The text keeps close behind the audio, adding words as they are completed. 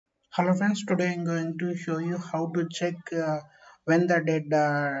Hello friends, today I'm going to show you how to check when the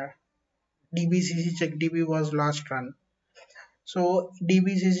data DBCC CHECKDB was last run. So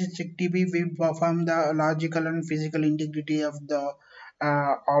DBCC CHECKDB will perform the logical and physical integrity of the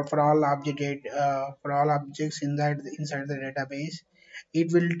or for all objects inside the database.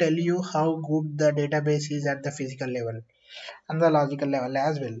 It will tell you how good the database is at the physical level and the logical level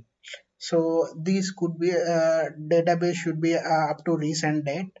as well. So these could be database should be up to recent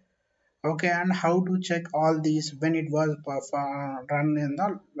date. Okay, and how to check all these when it was run in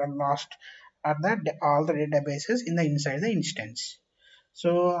the last at all the databases in the inside the instance.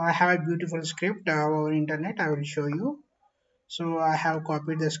 So I have a beautiful script over internet. I will show you. So I have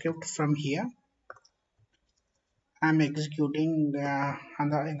copied the script from here. I'm executing in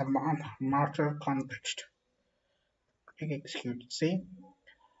the master context. Click execute. See,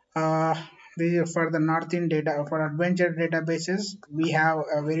 uh, for the Northern data for adventure databases, we have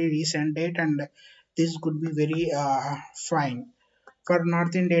a very recent date, and this could be very fine. For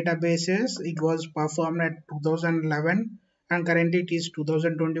Northern databases, it was performed at 2011 and currently it is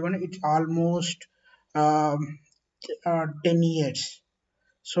 2021. It's almost um, 10 years.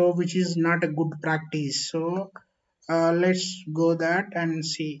 So, which is not a good practice. So, let's go that and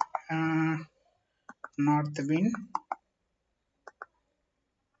see. Uh, Northwind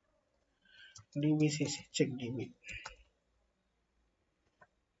DBCC check DB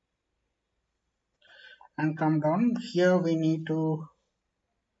and come down. Here we need to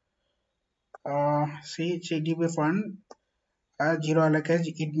see CHECKDB fund zero allocage.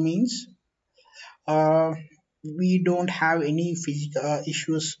 It means uh, we don't have any physical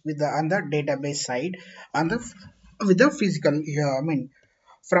issues with the on the database side on the with the physical I mean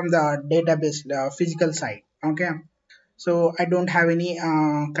from the database physical side. Okay, so I don't have any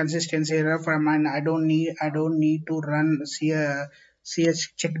consistency error from mine. I don't need to run ch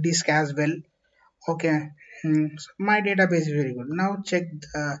check disk as well. Okay. So my database is very good. Now check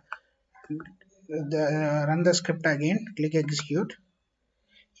the run the script again, click execute.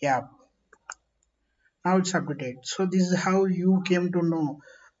 Yeah, now it's updated. So this is how you came to know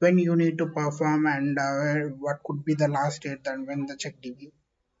when you need to perform and what could be the last date and when the check DB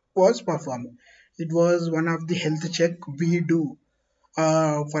was performed. It was one of the health check we do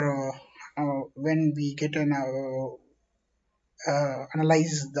for when we get an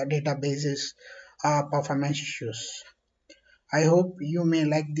analyze the databases performance issues. I hope you may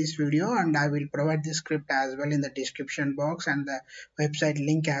like this video, and I will provide the script as well in the description box and the website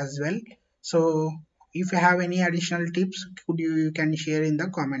link as well. So if you have any additional tips, you can share in the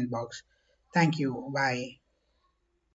comment box. Thank you. Bye.